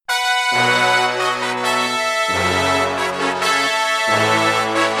This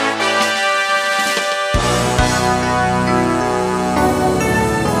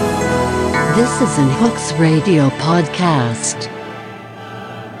is an Hooks Radio podcast.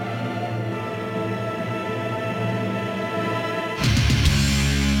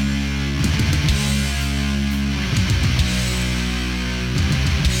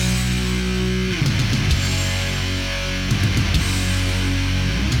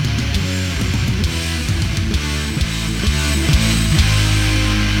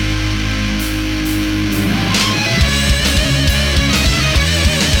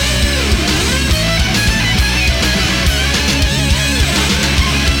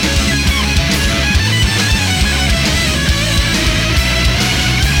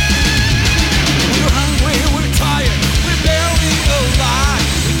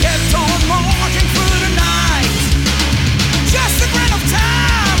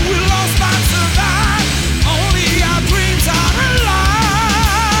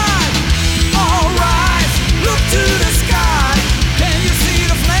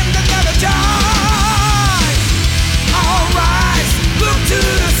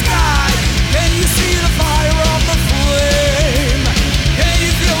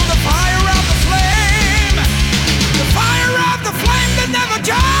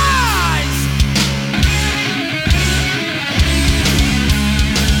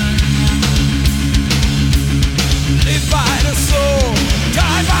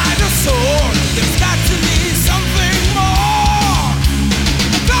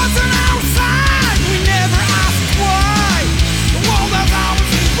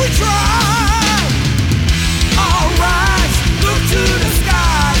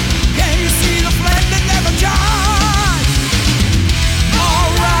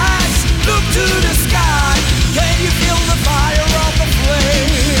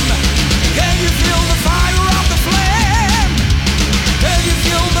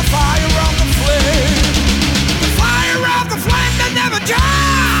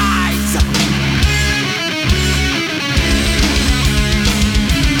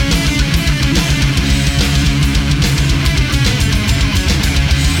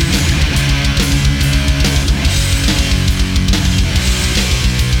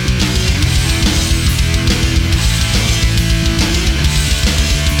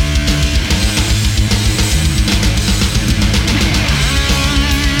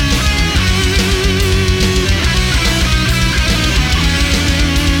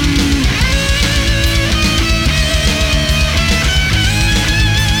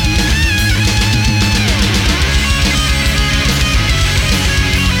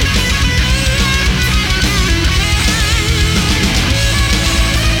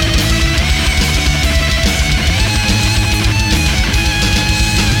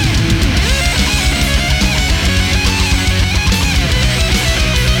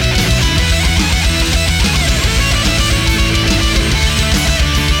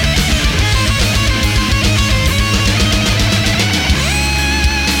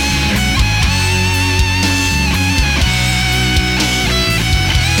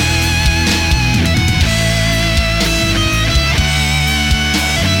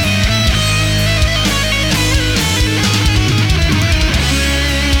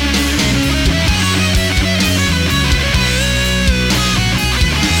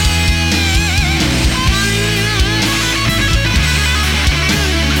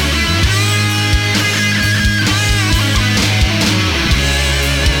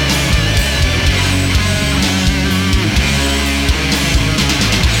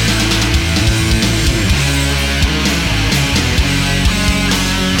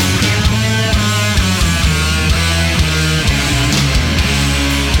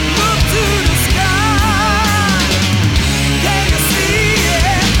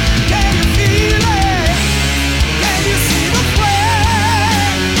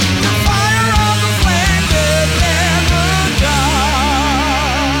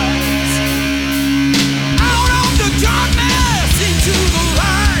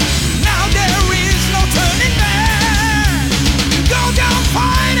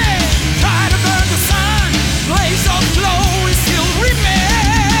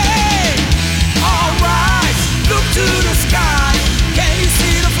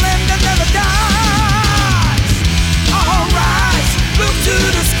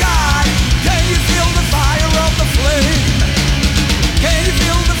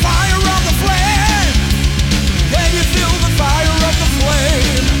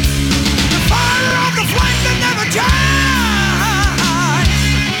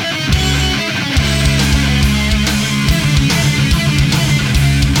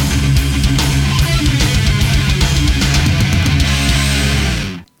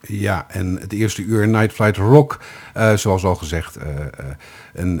 Ja, en het eerste uur Night Flight Rock, zoals al gezegd,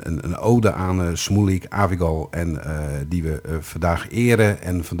 een ode aan Smolik Avigal en die we vandaag eren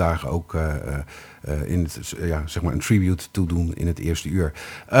en vandaag ook in het, zeg maar een tribute toedoen in het eerste uur.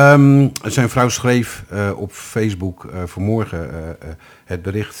 Zijn vrouw schreef op Facebook vanmorgen het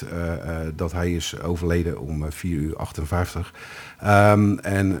bericht dat hij is overleden om 4:58.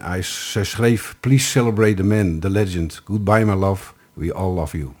 En zij schreef: Please celebrate the man, the legend. Goodbye my love, we all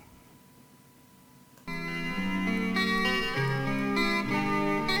love you.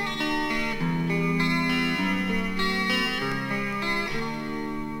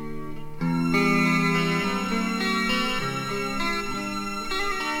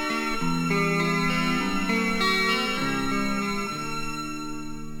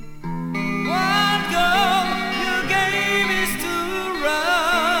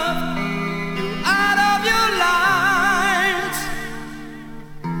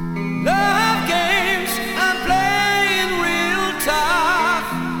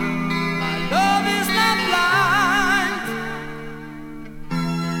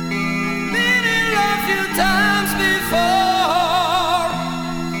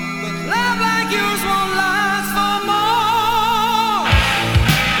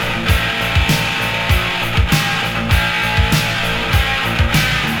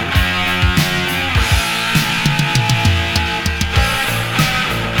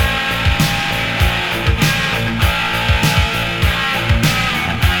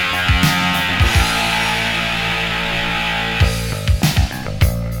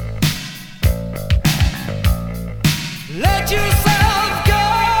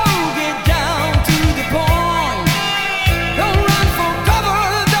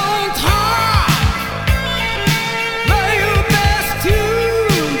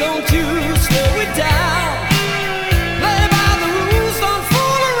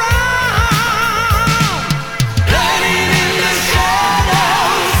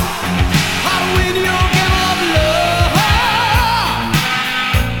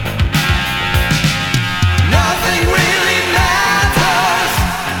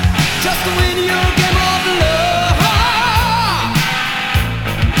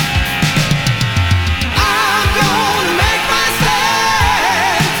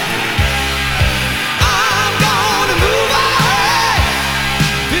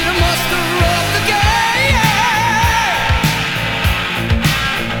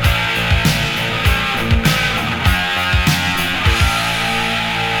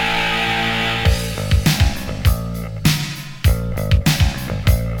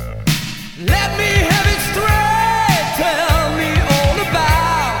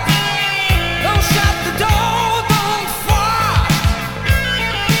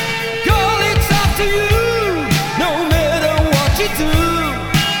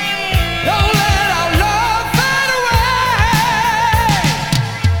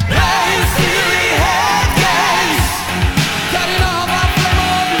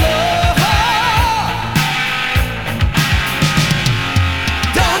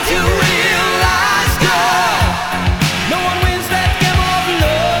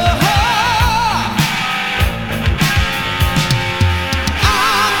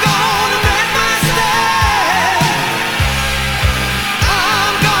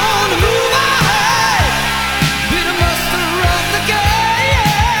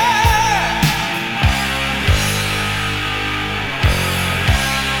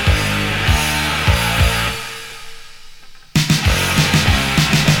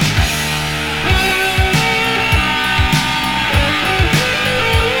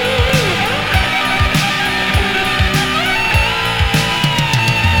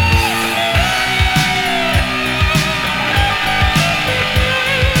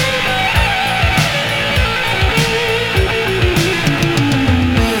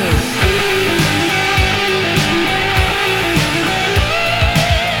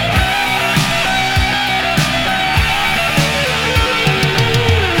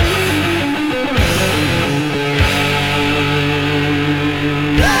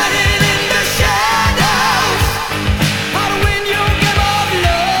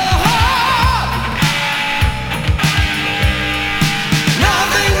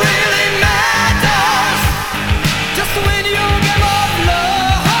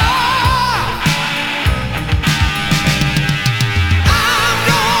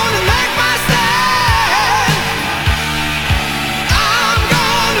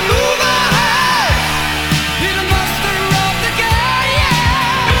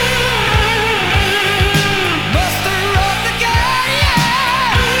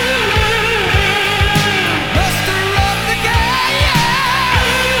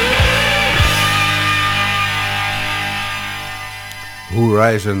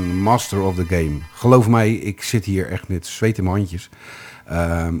 Horizon, Master of the Game. Geloof mij, ik zit hier echt met zweet in mijn handjes.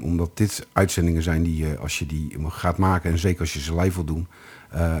 Omdat dit uitzendingen zijn die als je die gaat maken en zeker als je ze live wil doen,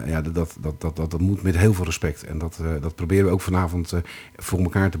 dat moet met heel veel respect. En dat proberen we ook vanavond voor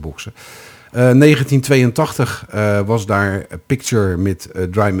elkaar te boksen. 1982 was daar A Picture met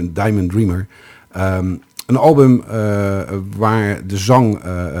Diamond Dreamer. Een album waar de zang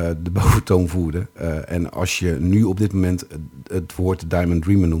de boventoon voerde. En als je nu op dit moment het woord Diamond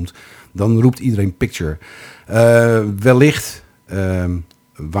Dreamer noemt, dan roept iedereen Picture. Wellicht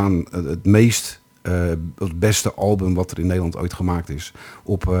het beste album wat er in Nederland ooit gemaakt is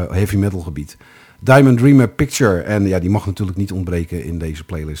op heavy metal gebied. Diamond Dreamer, Picture. En ja, die mag natuurlijk niet ontbreken in deze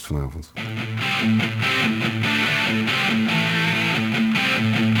playlist vanavond.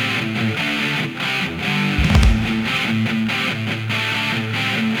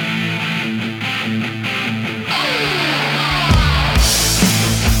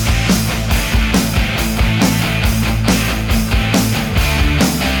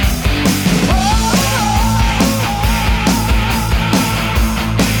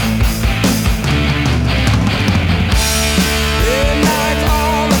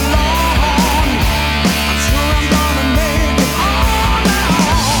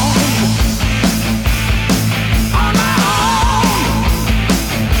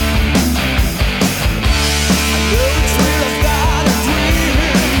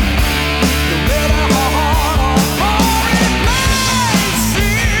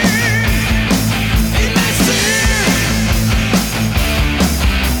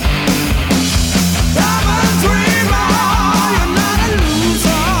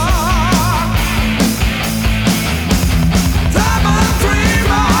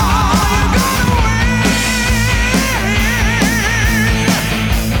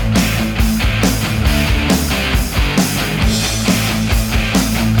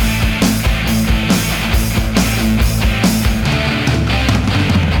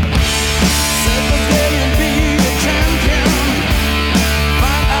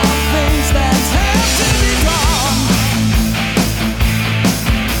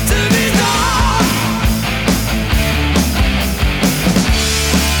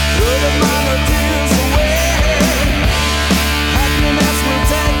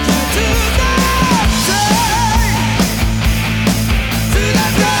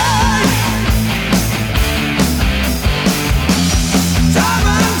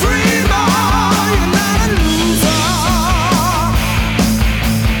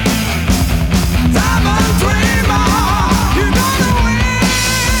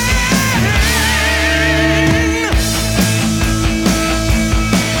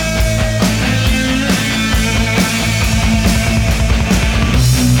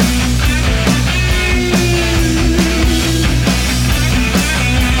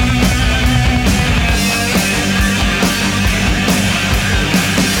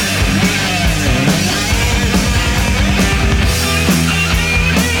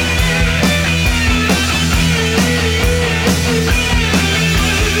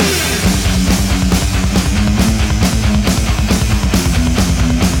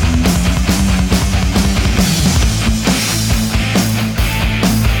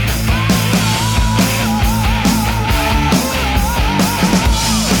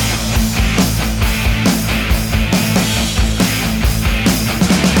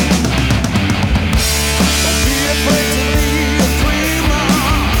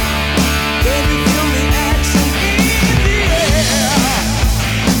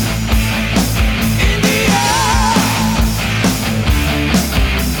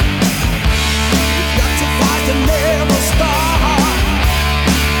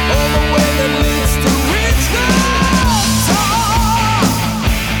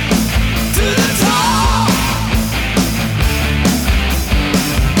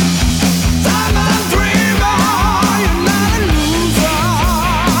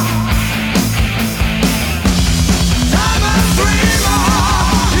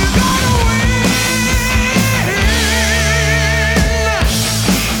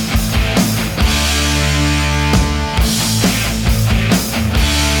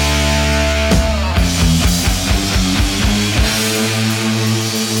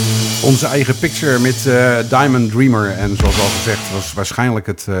 Onze eigen Picture met Diamond Dreamer. En zoals al gezegd was waarschijnlijk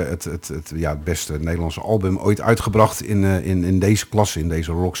het beste Nederlandse album ooit uitgebracht in deze klasse, in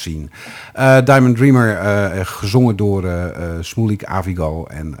deze rock scene. Diamond Dreamer, gezongen door Smolik Avigal.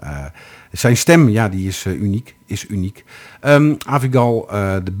 En zijn stem, ja, die is uniek. Avigal,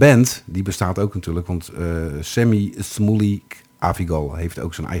 de band, die bestaat ook natuurlijk. Want Sammy Smolik Avigal heeft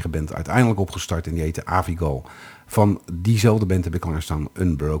ook zijn eigen band uiteindelijk opgestart. En die heette Avigal Van diezelfde band heb ik klaarstaan,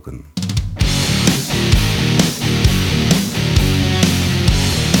 Unbroken.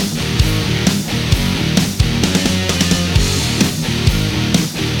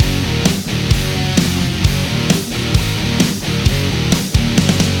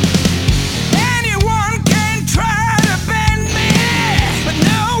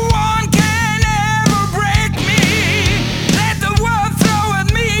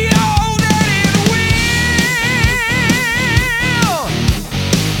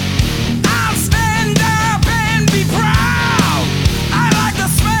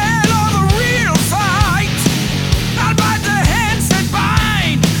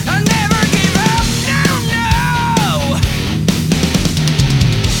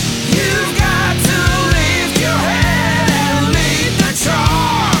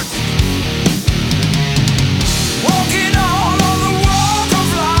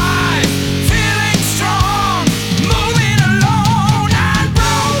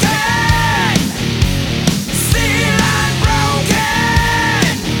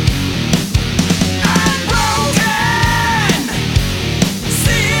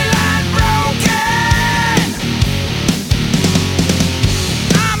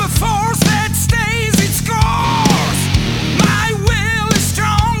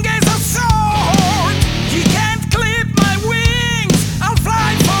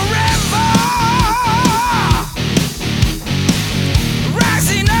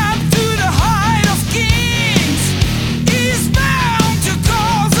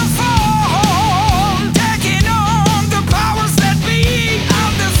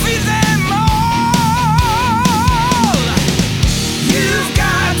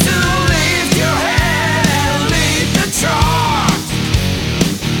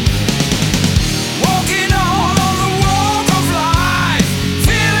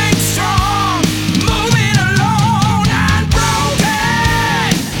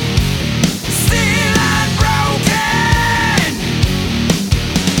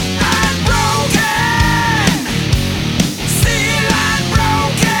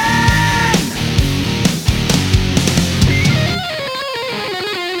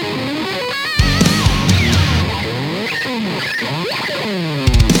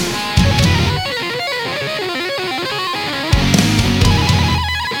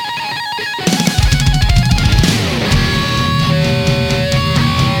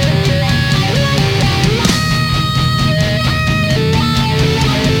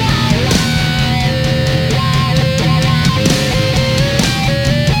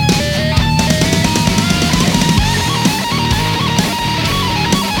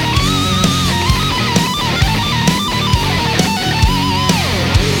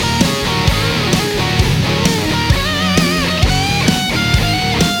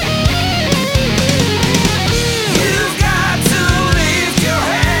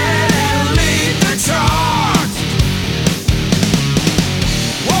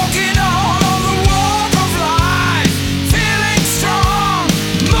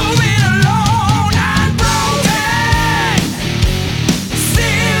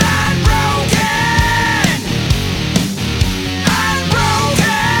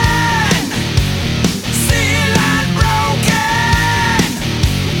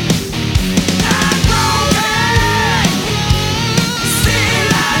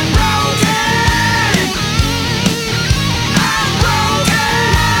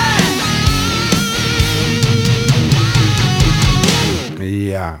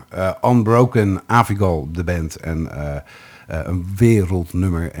 Unbroken, Avigal, de band. En een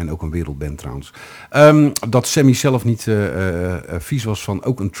wereldnummer en ook een wereldband trouwens. Dat Sammy zelf niet vies was van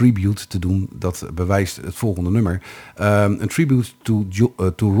ook een tribute te doen, dat bewijst het volgende nummer. Een tribute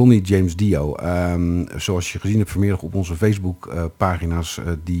to Ronnie James Dio. Zoals je gezien hebt vanmiddag op onze Facebook pagina's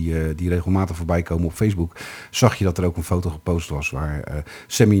die regelmatig voorbij komen op Facebook, zag je dat er ook een foto gepost was waar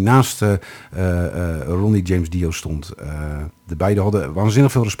Sammy naast Ronnie James Dio stond. De beiden hadden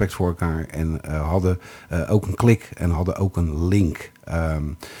waanzinnig veel respect voor elkaar en hadden ook een klik en hadden ook een link.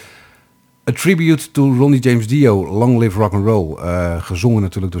 A tribute to Ronnie James Dio, Long Live Rock and Roll. Gezongen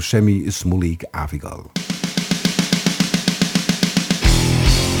natuurlijk door Sammy Smolik Avigal.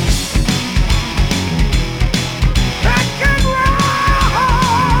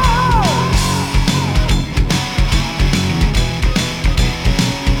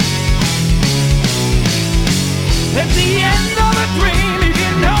 At the end of a dream, if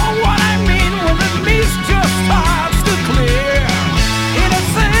you know what I mean, when the mist just starts to clear. In a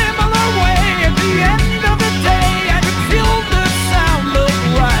similar way, at the end of the day, I can feel the sound of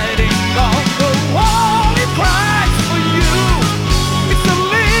writing on the wall.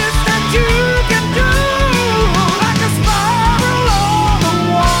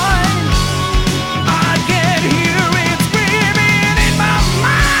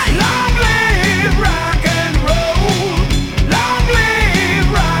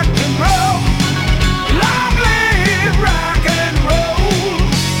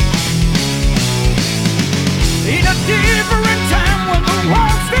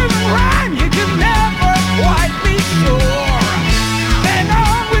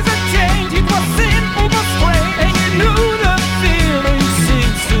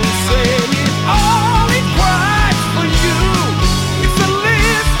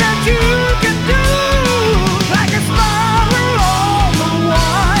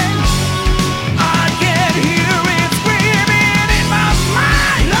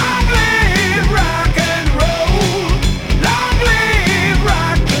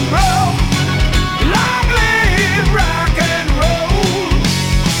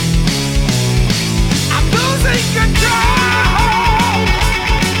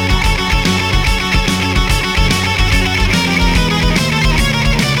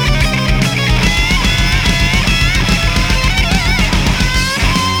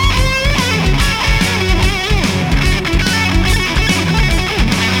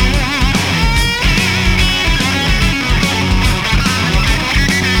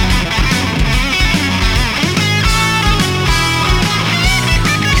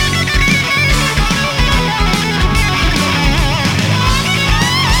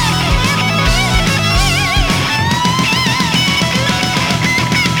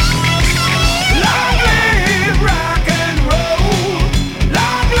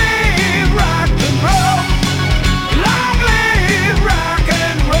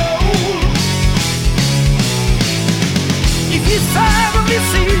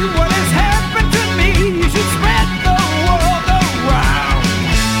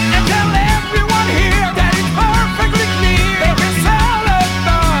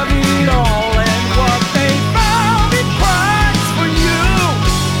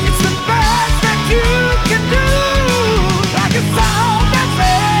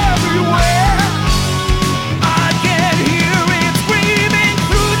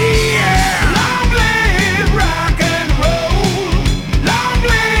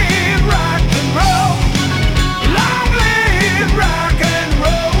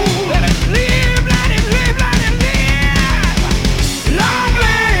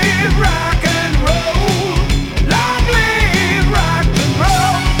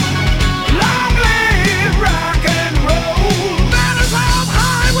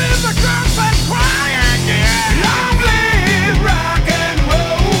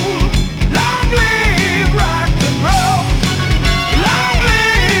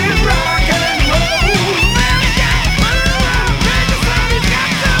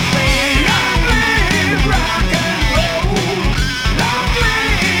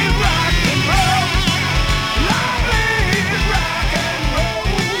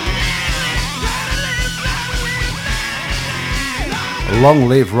 Long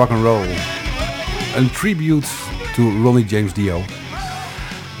Live Rock and Roll. Een tribute to Ronnie James Dio.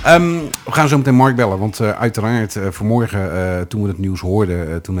 We gaan zo meteen Mark bellen, want uiteraard vanmorgen toen we het nieuws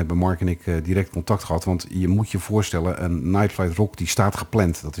hoorden, toen hebben Mark en ik direct contact gehad. Want je moet je voorstellen, een Night Flight Rock die staat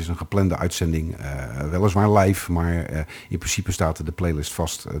gepland. Dat is een geplande uitzending, weliswaar live, maar in principe staat de playlist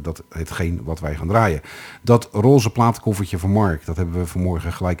vast. Dat hetgeen wat wij gaan draaien. Dat roze platenkoffertje van Mark, dat hebben we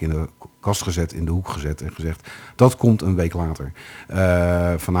vanmorgen gelijk in de kast gezet, in de hoek gezet en gezegd, dat komt een week later.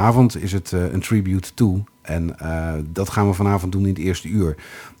 Vanavond is het een tribute to. En dat gaan we vanavond doen in het eerste uur.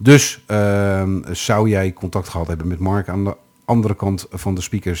 Dus zou jij contact gehad hebben met Mark aan de andere kant van de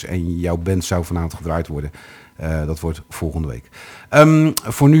speakers en jouw band zou vanavond gedraaid worden. Dat wordt volgende week.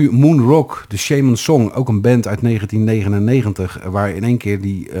 Voor nu Moon Rock, de Shaman Song. Ook een band uit 1999 waar in één keer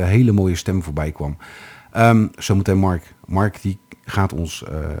die hele mooie stem voorbij kwam. Zometeen Mark. Mark die gaat ons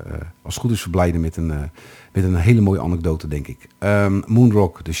als het goed is verblijden met een hele mooie anekdote, denk ik. Moon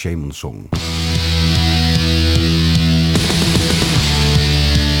Rock, de Shaman Song.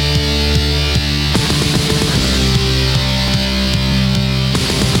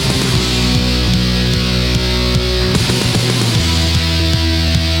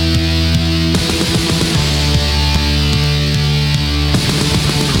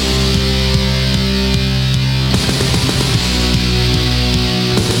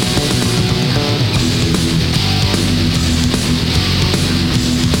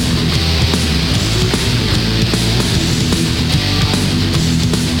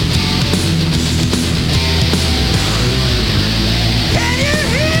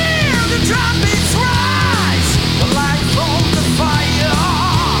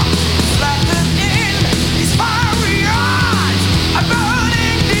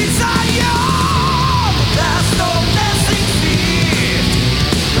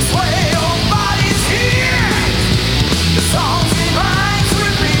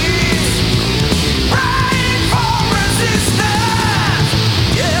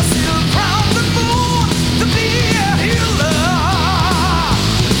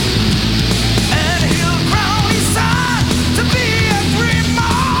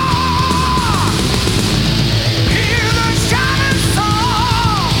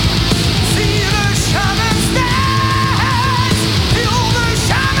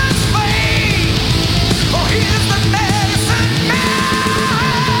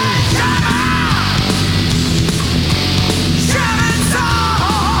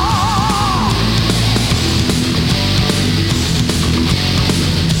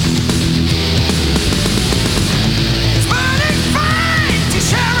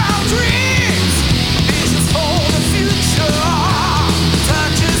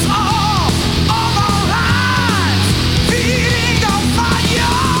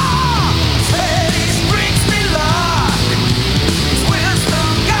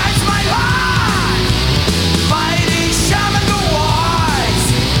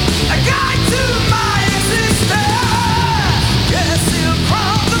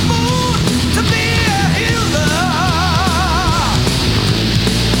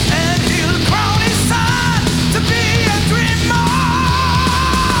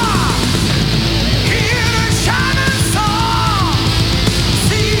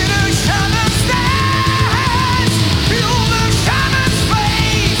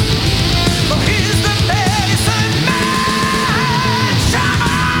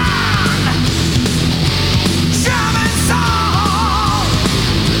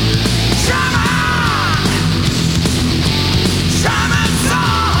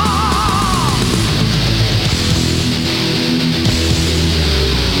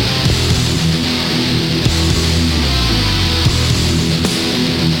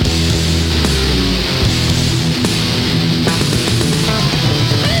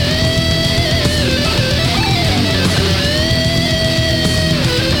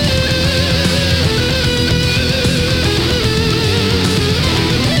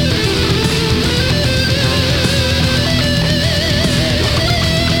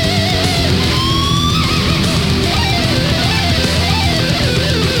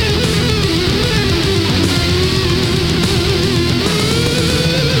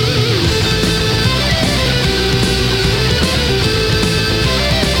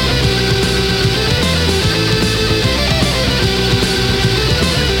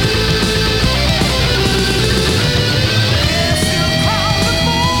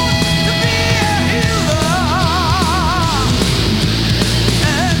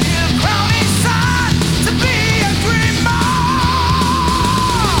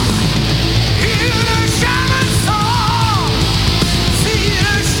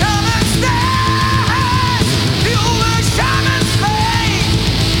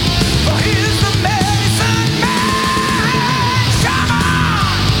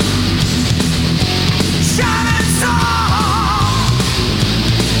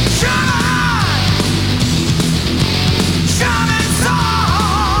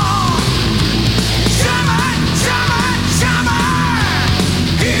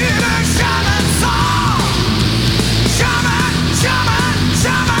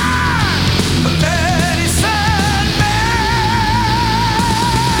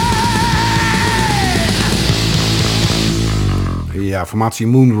 Ja, formatie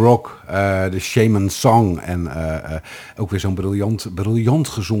Moon Rock, de Shaman Song en ook weer zo'n briljant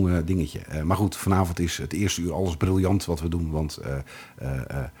gezongen dingetje. Maar goed, vanavond is het eerste uur alles briljant wat we doen, want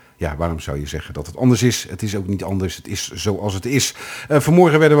ja, waarom zou je zeggen dat het anders is? Het is ook niet anders, het is zoals het is.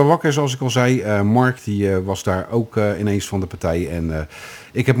 Vanmorgen werden we wakker, zoals ik al zei. Mark die was daar ook ineens van de partij en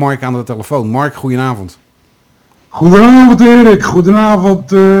ik heb Mark aan de telefoon. Mark, goedenavond. Goedenavond Erik,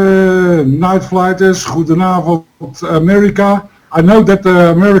 goedenavond Nightflighters, goedenavond America. I know that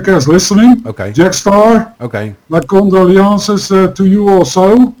America is listening. Okay. Jack Star. Okay. My condolences to you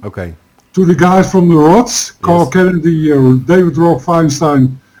also. Okay. To the guys from the Rods, Carl Kennedy, David Rock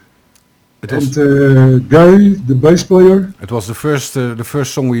Feinstein, and Gary, the bass player. It was the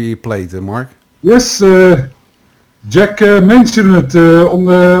first song we played, Mark. Yes, Jack mentioned it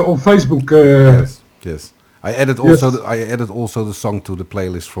on Facebook. Yes. I added also the song to the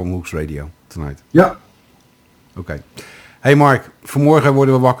playlist from Hooks Radio tonight. Ja. Oké. Hey Mark, vanmorgen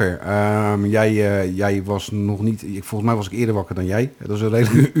worden we wakker. Jij was nog niet... Volgens mij was ik eerder wakker dan jij. Dat is een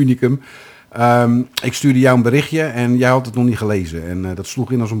redelijk unicum. Ik stuurde jou een berichtje en jij had het nog niet gelezen. En dat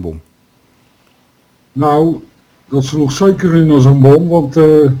sloeg in als een bom. Nou, dat sloeg zeker in als een bom, want...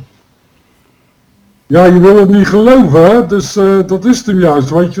 ja, je wil het niet geloven, hè? Dus dat is het hem juist,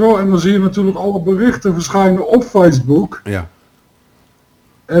 weet je wel. En dan zie je natuurlijk alle berichten verschijnen op Facebook. Ja.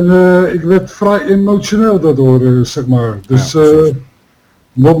 En ik werd vrij emotioneel daardoor, zeg maar. Dus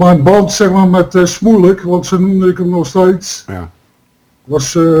wat mijn band, zeg maar, met Smoelik, want zo noemde ik hem nog steeds,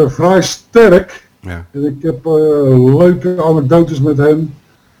 was vrij sterk. Ja. En ik heb leuke anekdotes met hem,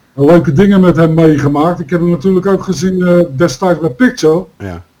 leuke dingen met hem meegemaakt. Ik heb hem natuurlijk ook gezien destijds bij Picture.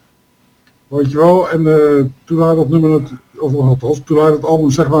 Ja. Weet je wel, en toen hij dat nummer, toen hij dat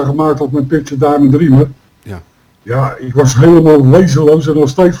album zeg maar gemaakt had met Picture Diamond Dreamer. Ja. Ja, ik was helemaal wezenloos en nog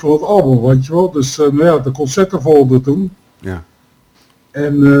steeds voor het album, weet je wel. Dus nou ja, de concerten volgden toen. Ja.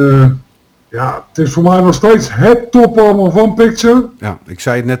 En ja, het is voor mij nog steeds het topalbum van Picture. Ja, ik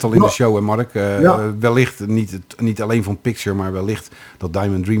zei het net al in de show, hè Mark. Wellicht niet alleen van Picture, maar wellicht dat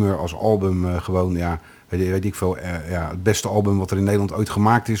Diamond Dreamer als album gewoon, ja... Weet ik veel, het beste album wat er in Nederland ooit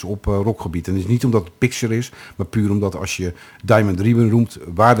gemaakt is op rockgebied. En het is niet omdat het Picture is, maar puur omdat als je Diamond Dreamer noemt,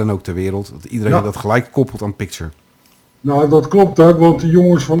 waar dan ook ter wereld, dat iedereen dat gelijk koppelt aan Picture. Nou, dat klopt ook, want de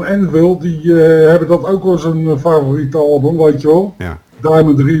jongens van Anvil, die hebben dat ook als een favoriete album, weet je wel. Ja.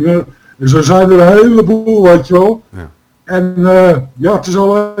 Diamond Dreamer. En zo zijn er een heleboel, weet je wel. Ja. En ja, het is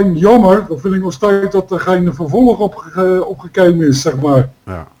alleen jammer, dat vind ik nog steeds, dat er geen vervolg opgekomen is, zeg maar.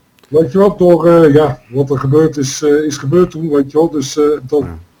 Ja. Weet je wel, door wat er gebeurd is gebeurd toen, weet je wel. Dus dat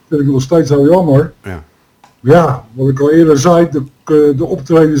vind ik nog steeds heel jammer. Ja. Ja, wat ik al eerder zei, de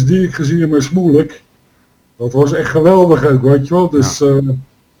optredens die ik gezien heb met Smoelik, dat was echt geweldig ook, weet je wel. Dus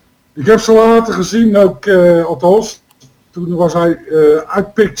ik heb ze later gezien ook, althans, toen was hij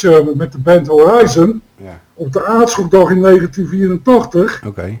uit Picture met de band Horizon, op de Aardschokdag in 1984.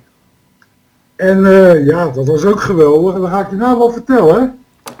 Oké. En ja, dat was ook geweldig. En dan ga ik je nou wel vertellen, hè.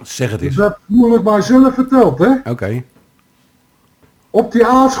 Zeg het eens. Dat heb ik moeilijk maar zelf verteld, hè? Oké. Op die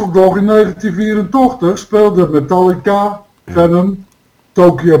Aardschokdag in 1984 speelde Metallica, Venom,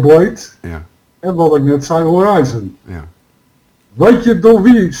 Tokyo Blade en wat ik net zei, Horizon. Ja. Weet je door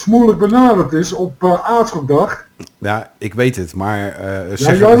wie Smoelik benaderd is op Aardschokdag? Ja, ik weet het, maar...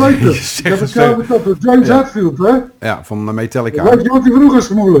 ja, jij weet het. Ik heb het jou verteld door James Hetfield, hè? Ja, van Metallica. Weet je wat hij vroeg is,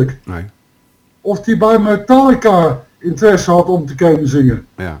 Smoelik? Nee. Of hij bij Metallica interesse had om te komen zingen.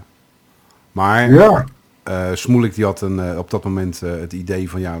 Ja. Maar Smoelik die had op dat moment het idee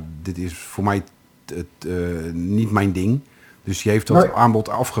van dit is voor mij niet mijn ding. Dus die heeft dat aanbod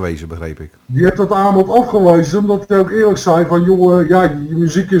afgewezen, begreep ik. Die heeft dat aanbod afgewezen omdat hij ook eerlijk zei van joh, je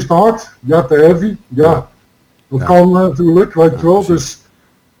muziek is te hard, te heavy. Ja, dat kan natuurlijk, weet je wel. Dus,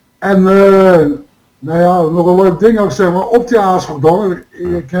 en nou ja, nog een leuk ding ook zeg maar, op die Aardschokdag,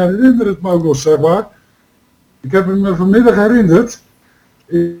 ik herinner het me ook nog zeg maar. Ik heb me vanmiddag herinnerd.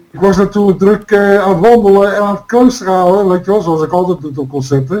 Ik was natuurlijk druk aan het wandelen en aan het klooster houden, weet je wel, zoals ik altijd doe op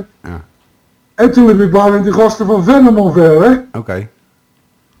concerten. Ja. En toen liep ik bijna die gasten van Venom omver, hè. Oké.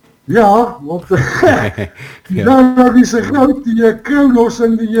 Ja, want die zijn groot, die Kronos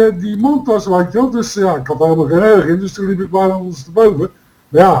en die Montas, weet je wel. Dus ja, ik had helemaal geen erg in, dus toen liep ik bijna ondersteboven.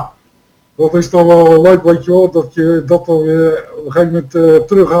 Maar ja, dat is dan wel leuk, weet je wel, dat je dat dan weer op een gegeven moment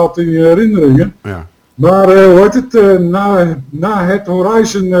terughaalt in je herinneringen. Ja. Maar hoe heet het, na het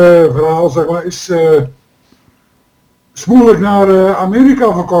Horizon verhaal, zeg maar, is Smoelik naar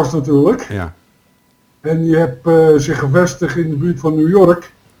Amerika verkast natuurlijk. Ja. En die heeft zich gevestigd in de buurt van New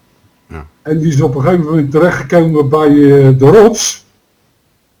York. Ja. En die is op een gegeven moment terechtgekomen bij de Rods.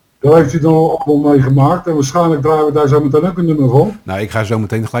 Daar heeft hij dan allemaal mee gemaakt. En waarschijnlijk draaien we daar zo meteen ook een nummer van. Nou, ik ga zo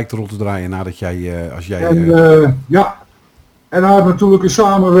meteen gelijk de rotte draaien nadat jij, als jij... En hij had natuurlijk een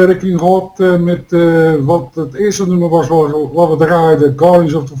samenwerking gehad met wat het eerste nummer was wat we draaiden,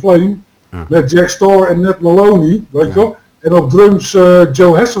 Guardians of the Flame. Ja. Met Jack Starr en Ned Maloney, weet je wel. En op drums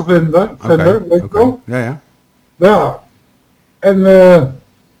Joe Hasselvender, weet je wel. Ja. En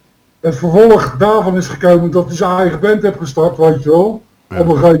het vervolg daarvan is gekomen dat hij zijn eigen band heeft gestart, weet je wel. Ja. Op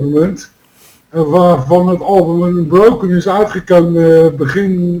een gegeven moment. En waarvan het album Unbroken is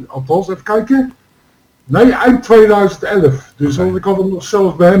uitgekomen althans, even kijken. Nee, eind 2011. Dus ik had hem nog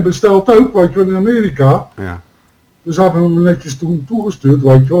zelf bij hem besteld ook, weet je wel, in Amerika. Ja. Dus hebben we hem netjes toen toegestuurd,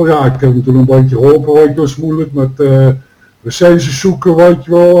 weet je wel. Ja, ik heb hem toen een beetje geholpen, weet je wel, moeilijk met recensies zoeken, weet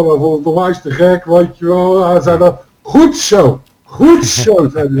je wel. Hij vond het onwijs te gek, weet je wel. Hij zei dat, goed zo,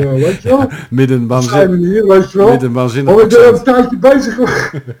 zei hij wel, weet je wel. Midden waanzinnig. Weet je wel. Midden waanzinnig. Maar ik ben een tijdje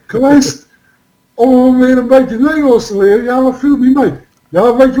bezig geweest om weer een beetje Nederlands te leren. Ja, dat viel niet mee.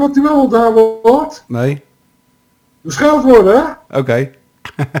 Ja, weet je wat hij wel onthouden had? Nee. De scheldwoorden, hè? Oké.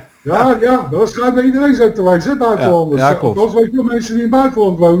 Ja, dat schijnt bij iedereen zo te wijzen, buitenlanders. Ja, klopt. Dat weet je wel, mensen die in het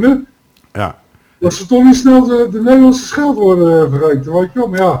buitenland wonen. Ja. Dat ze toch niet snel de Nederlandse scheldwoorden vergeten, weet je wel.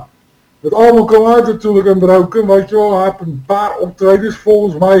 Maar ja, het album kwam uit natuurlijk Unbroken, weet je wel. Hij heeft een paar optredens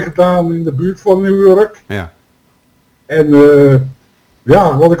volgens mij gedaan in de buurt van New York. Ja. En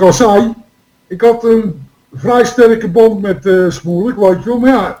wat ik al zei, ik had een vrij sterke band met Smoelik, weet je wel. Maar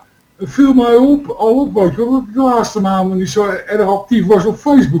ja, het viel mij op, weet je wel, dat ik de laatste maanden niet zo erg actief was op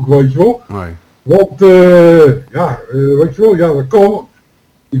Facebook, weet je wel. Nee. Want, weet je wel, ja, dat kan.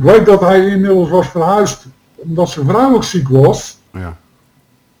 Ik weet dat hij inmiddels was verhuisd omdat zijn vrouw ook ziek was. Ja.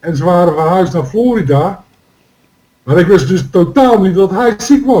 En ze waren verhuisd naar Florida. Maar ik wist dus totaal niet dat hij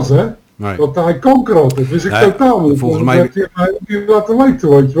ziek was, hè. Nee. Dat hij kanker had, dat wist ik totaal niet. Volgens mij heeft hij niet laten weten,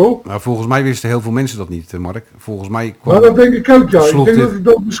 weet je wel. Nou, volgens mij wisten heel veel mensen dat niet, Mark. Volgens mij kwam... Maar dat denk ik ook, ja. Ik denk dat ik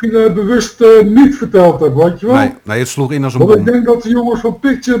dat misschien bewust niet verteld heb, weet je wel. Nee, het sloeg in als een bom. bom. Ik denk dat de jongens van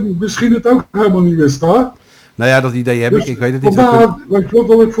Picture misschien het ook helemaal niet wisten, hè. Nou ja, dat idee heb dus ik weet het niet. Vandaar, weet je wel,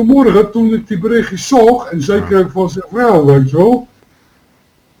 dat ik vanmorgen, toen ik die berichtjes zag, en zeker ook van zijn vrouw, weet je wel,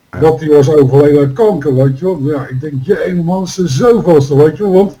 dat hij was overleden aan kanker, weet je wel. Ja, ik denk, man, is er zoveelste, weet je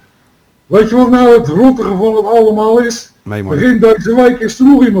wel, want weet je wat nou het rottige van het allemaal is? Nee, begin deze week is er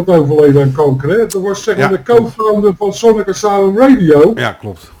nog iemand overleden aan kanker, hè? Dat was zeg maar de co-founder van Sonic Asylum Radio. Ja,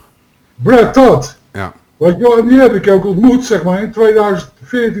 klopt. Brad Todd. Ja. Weet je wel, en die heb ik ook ontmoet, zeg maar, in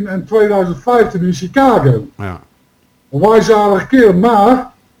 2014 en 2015 in Chicago. Ja. Een wijzaardige keer,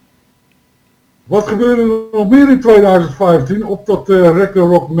 maar wat gebeurde er nog meer in 2015 op dat Record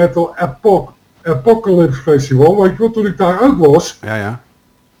Rock Metal Apocalypse Festival? Weet je wel, toen ik daar ook was. Ja.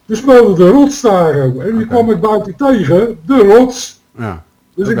 Toen speelde de Rots daar ook. En die kwam ik buiten tegen, de Rots. Ja.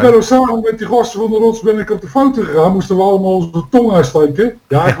 Dus ik ben ook samen met die gasten van de Rots ben ik op de foto gegaan. Moesten we allemaal onze tong uitsteken.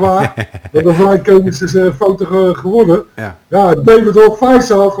 Ja, echt waar. Dat een vrij komische foto geworden. Ja, David Rock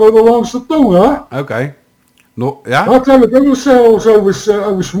Vijzer had gewoon de langste tong, hè. Oké. Ja? Dat heb ik ook nog zelfs over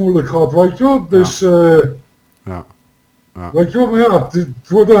Smoelik gehad, weet je wel. Dus, weet je wel, maar ja, het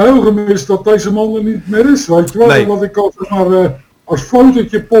wordt een heel gemist dat deze man er niet meer is, weet je wel. Nee. Omdat ik altijd als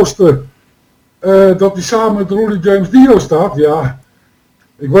fotootje postte dat hij samen met Ronnie James Dio staat, ja.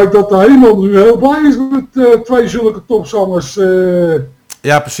 Ik weet dat de hemel nu heel blij is met twee zulke topzangers.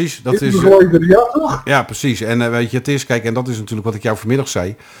 Ja, precies. Dat is. Ja, toch? Ja, precies. En weet je, het is, kijk, en dat is natuurlijk wat ik jou vanmiddag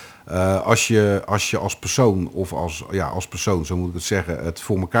zei. Als je als persoon, of als persoon, zo moet ik het zeggen, het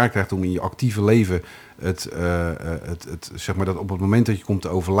voor elkaar krijgt om in je actieve leven zeg maar dat op het moment dat je komt te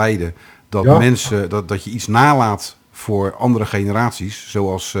overlijden, dat mensen, dat je iets nalaat voor andere generaties,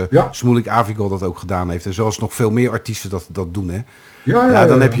 zoals Smoelik Avigal dat ook gedaan heeft en zoals nog veel meer artiesten dat doen, hè.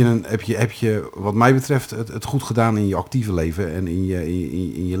 Dan heb je wat mij betreft het goed gedaan in je actieve leven en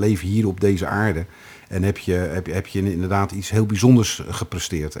in je leven hier op deze aarde. En heb je inderdaad iets heel bijzonders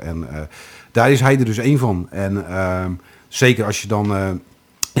gepresteerd. En daar is hij er dus één van. En zeker als je dan...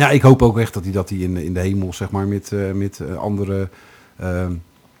 ik hoop ook echt dat hij in de hemel, zeg maar, met andere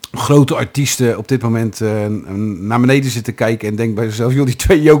grote artiesten op dit moment naar beneden zit te kijken en denkt bij zichzelf, joh, die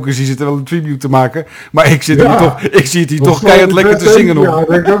twee jokers die zitten wel een tribute te maken. Maar ik zie het hier toch keihard lekker te zingen nog. Ja, dat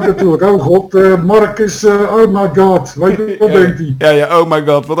denk ik ook natuurlijk. Oh god, Mark is, oh my god. Weet je wat denkt hij? Ja, oh my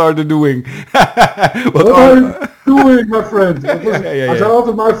god, what are they doing? What are you doing, my friend? Hij zei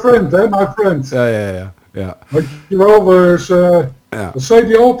altijd my friend, hè, my friend. Ja. Weet je wel, dus, dat zei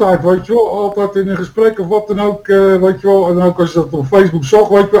hij altijd, weet je wel, altijd in een gesprek of wat dan ook, weet je wel, en ook als je dat op Facebook zag,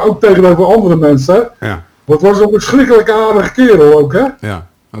 weet je wel, ook tegenover andere mensen, hè. Ja. Dat was ook een schrikkelijk aardige kerel ook, hè. Ja,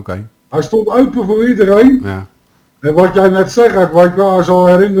 oké. Hij stond open voor iedereen. Ja. En wat jij net zegt, ik weet wel, hij zal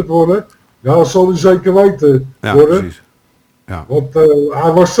herinnerd worden. Ja, dat zal hij zeker weten Ja, worden. precies. Ja. Want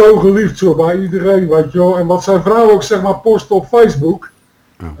hij was zo geliefd zo bij iedereen, weet je wel. En wat zijn vrouw ook zeg maar post op Facebook.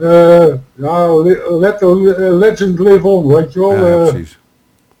 Let the legend live on, weet je wel. Ja, precies.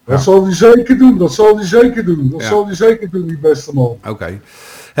 Dat zal hij zeker doen, dat zal hij zeker doen. Dat zal hij zeker doen, die beste man. Oké.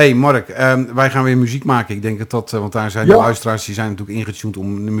 Hey Mark, wij gaan weer muziek maken. Ik denk dat, want daar zijn de luisteraars, die zijn natuurlijk ingetuned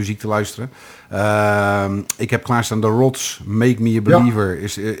om de muziek te luisteren. Ik heb klaarstaan The Rods, Make Me a Believer.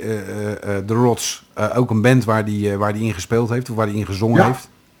 Is The Rods ook een band waar die in gespeeld heeft, of waar die in gezongen heeft.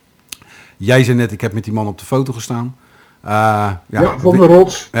 Jij zei net, ik heb met die man op de foto gestaan. Van de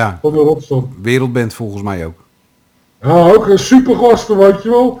Rods. Ja, van de Rods dan. Wereldband volgens mij ook. Ja, ook een super gasten, weet je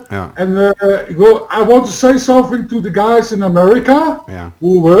wel. Ja. En I want to say something to the guys in America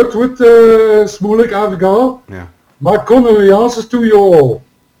who worked with Smolik Avigal. Ja. My condolences to you all.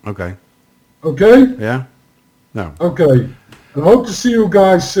 Oké. Okay? Ja? Nou. Okay. I hope to see you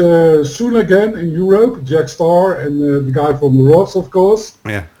guys soon again in Europe. Jack Starr and the guy from the Rods, of course.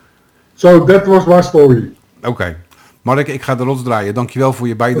 Ja. So that was my story. Oké. Mark, ik ga de Rods draaien. Dankjewel voor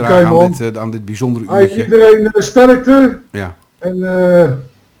je bijdrage aan dit bijzondere uurtje. Iedereen sterkte. Ja. En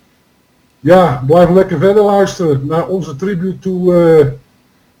blijf lekker verder luisteren naar onze tribute to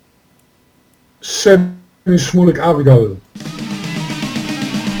Sammy Smolik Avigal.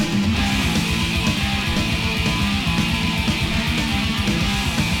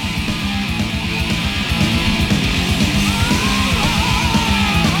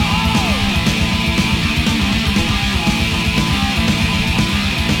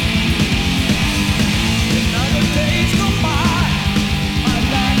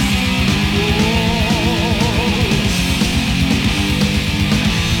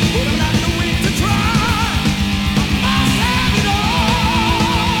 But I'm not the weak to try. I must have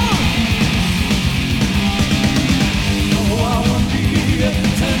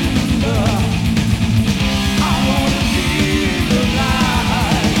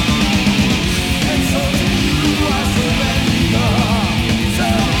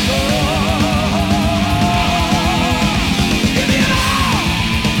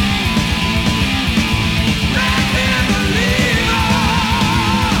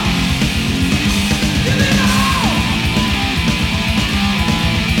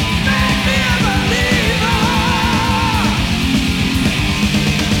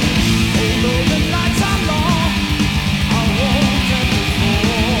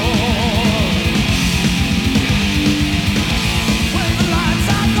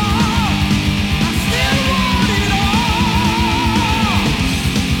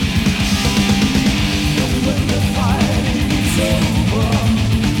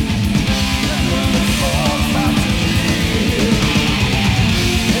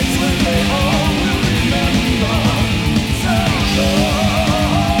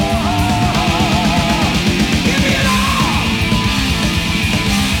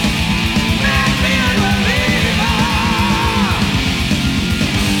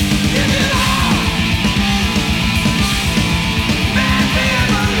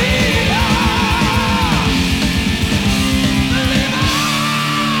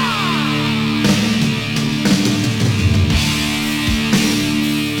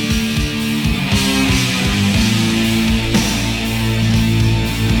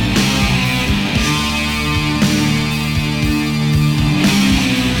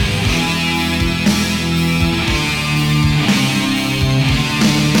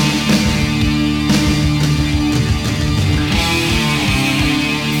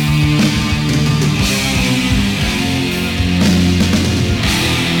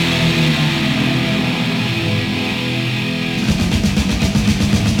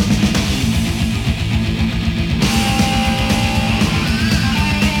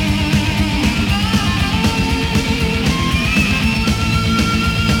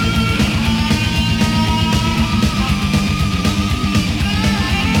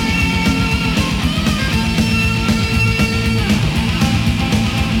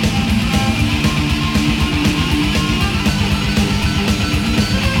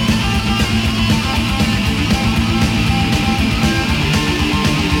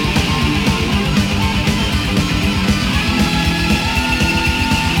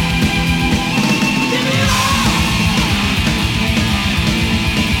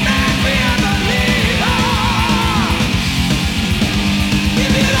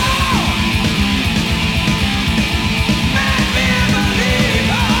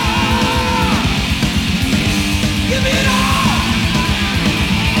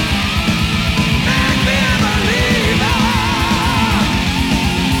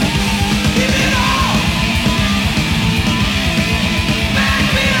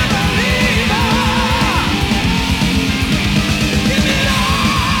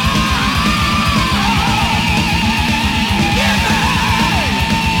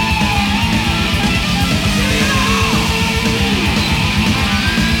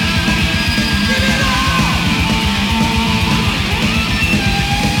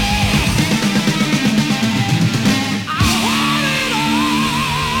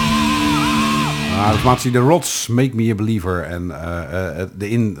de formatie The Rods, Make Me a Believer. En de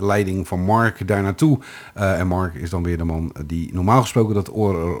inleiding van Mark daar naartoe. En Mark is dan weer de man die normaal gesproken dat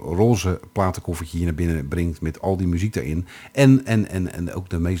roze platenkoffertje hier naar binnen brengt met al die muziek erin. En ook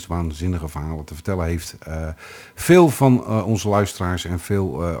de meest waanzinnige verhalen te vertellen heeft. Veel van onze luisteraars en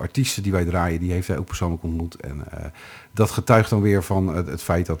veel artiesten die wij draaien, die heeft hij ook persoonlijk ontmoet. En dat getuigt dan weer van het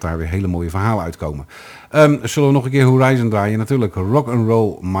feit dat daar weer hele mooie verhalen uitkomen. Zullen we nog een keer Horizon draaien? Natuurlijk, Rock and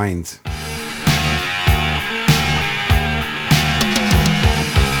Roll Mind.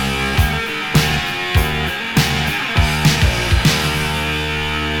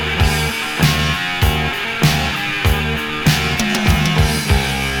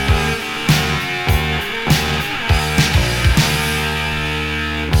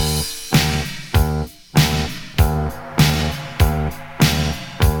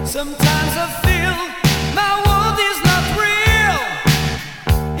 Sometimes I feel my world is not real.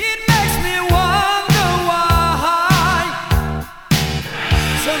 It makes me wonder why.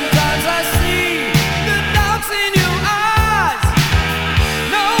 Sometimes I see the doubts in your eyes.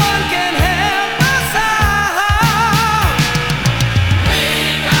 No one can help us out. We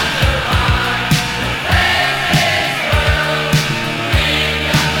got the right to make this world. We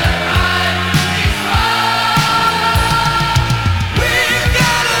got the right to be strong. We've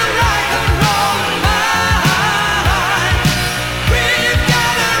got a rock and roll mind. We've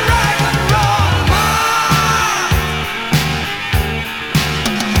got a rock and roll mind.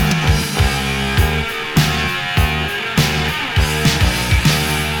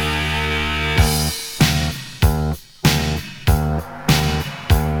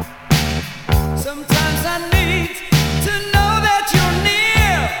 Sometimes I need to know that you're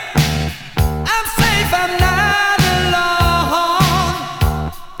near. I'm safe, I'm not alone.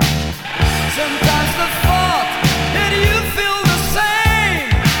 Sometimes the thought that you feel the same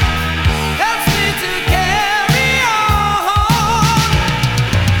helps me to carry on.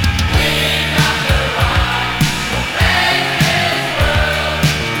 We got the right to make this world.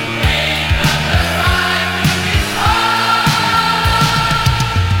 We got the right to be strong.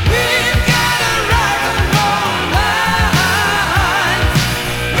 We've got a rock and roll mind.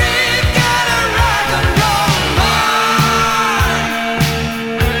 We've got a rock and roll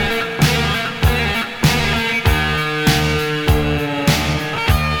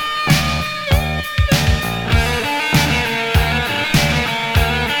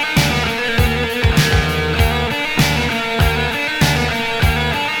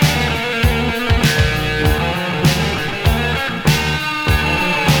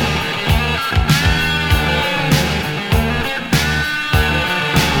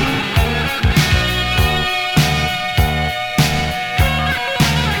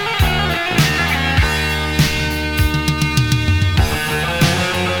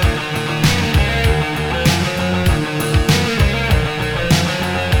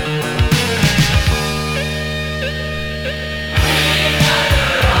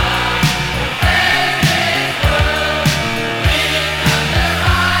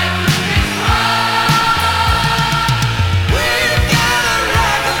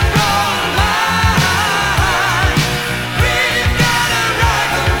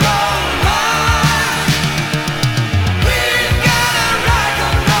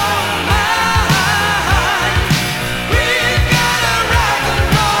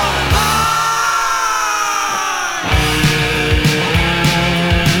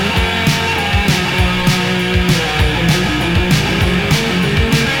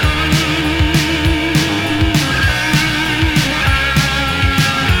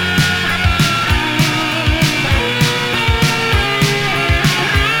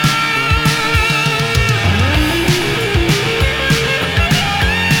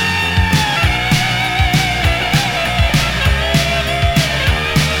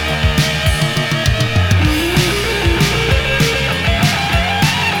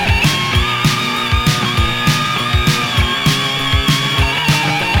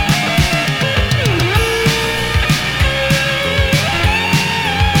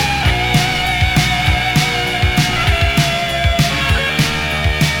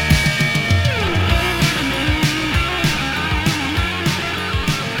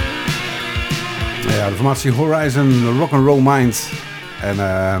Ja, de formatie Horizon, Rock and Roll Mind. En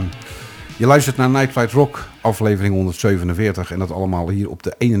je luistert naar Night Flight Rock, aflevering 147. En dat allemaal hier op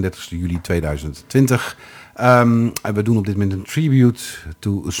de 31 juli 2020. En we doen op dit moment een tribute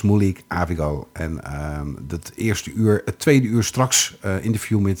to Smolik Avigal. En dat eerste uur, het tweede uur straks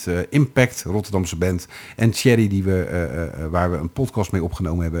interview met Impact, Rotterdamse band. En Thierry, waar we een podcast mee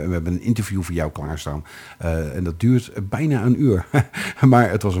opgenomen hebben. En we hebben een interview voor jou klaarstaan. En dat duurt bijna een uur. Maar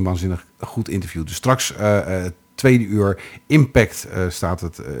het was een waanzinnig goed interview. Dus straks tweede uur Impact staat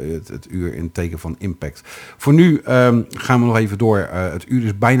het uur in het teken van Impact. Voor nu gaan we nog even door. Het uur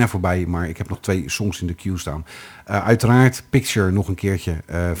is bijna voorbij, maar ik heb nog 2 songs in de queue staan. Uiteraard Picture nog een keertje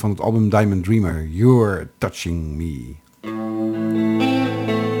van het album Diamond Dreamer. You're Touching Me.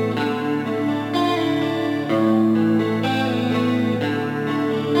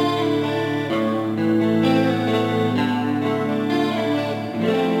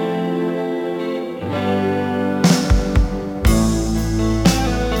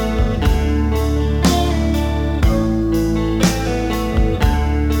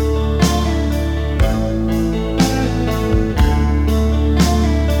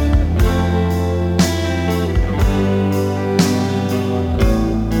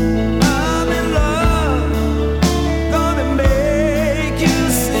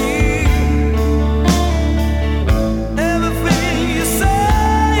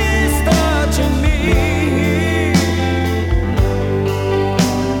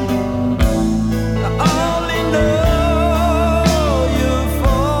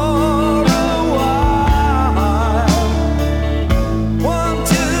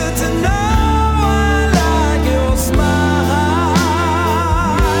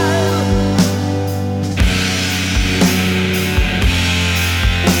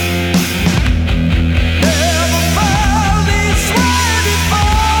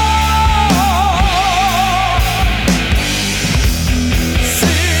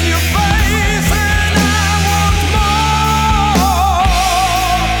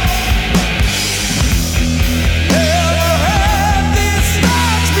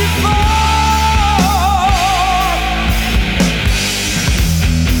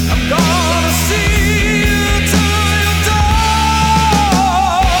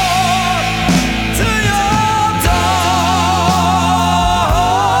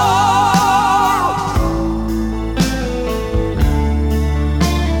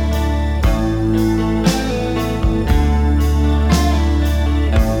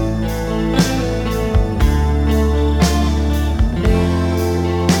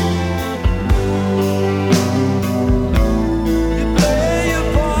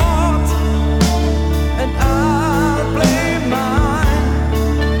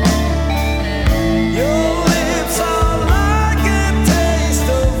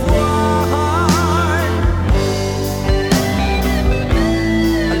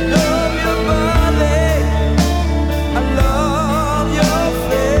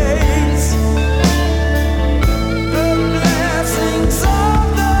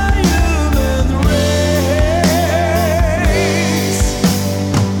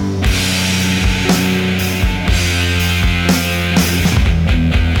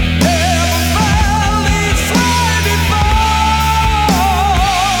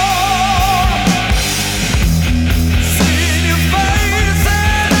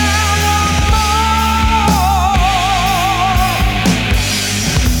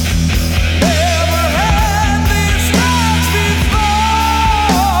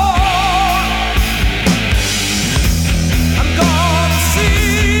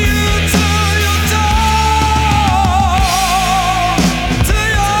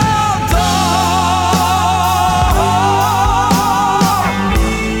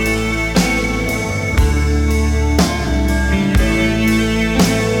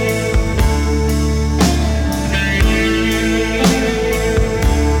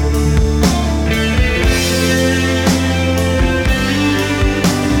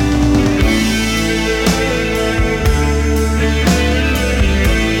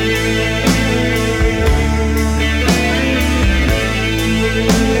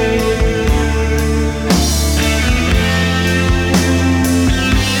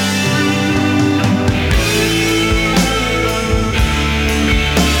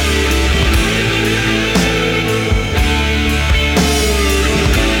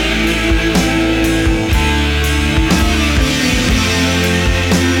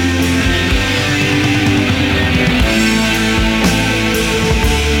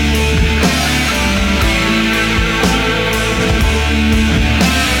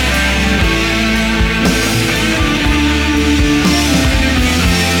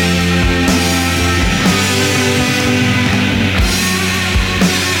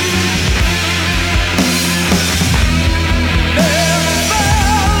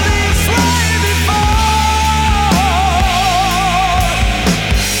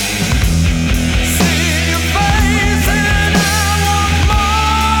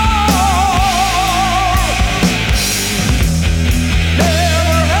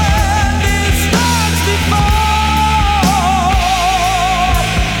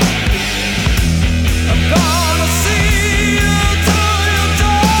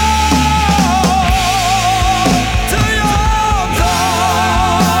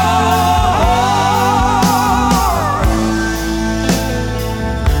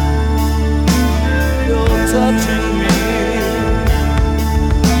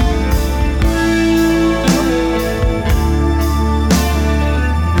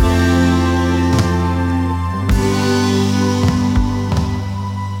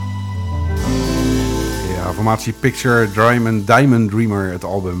 formatie Picture, Diamond Dreamer, het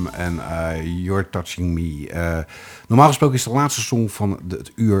album. En You're Touching Me. Normaal gesproken is de laatste song van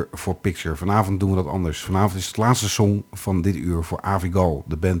het uur voor Picture. Vanavond doen we dat anders. Vanavond is het laatste song van dit uur voor Avigal.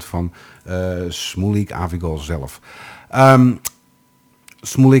 De band van Smolik Avigal zelf.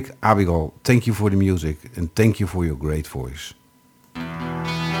 Smolik Avigal, thank you for the music. And thank you for your great voice.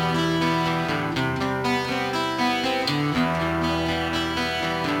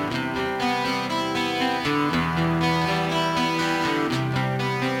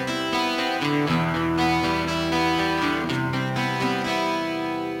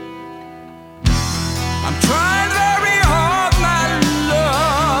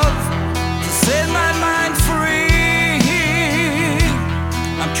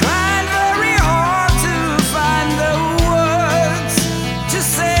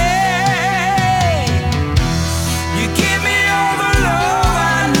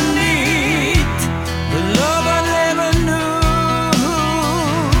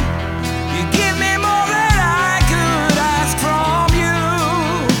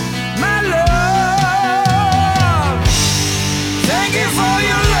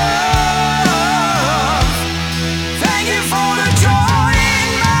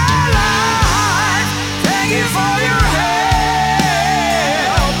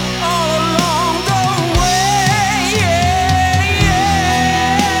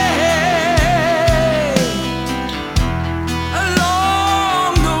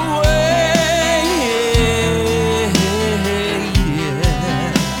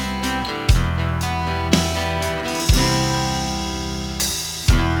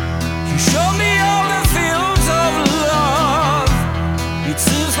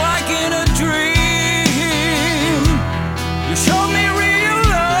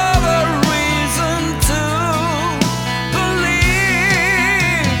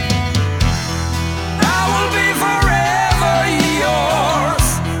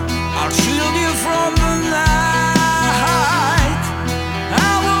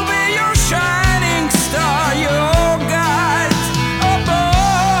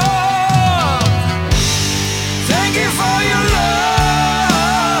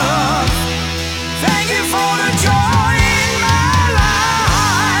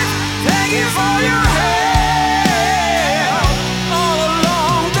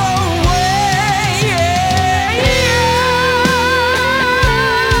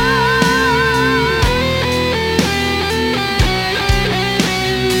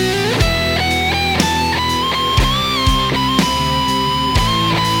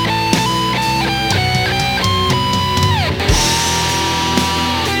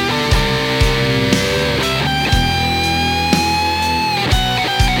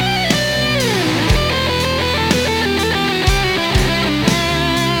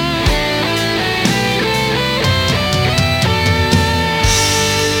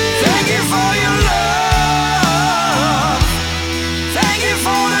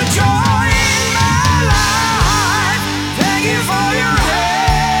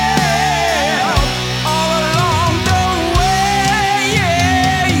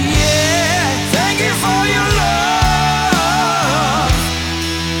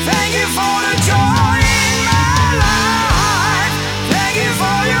 For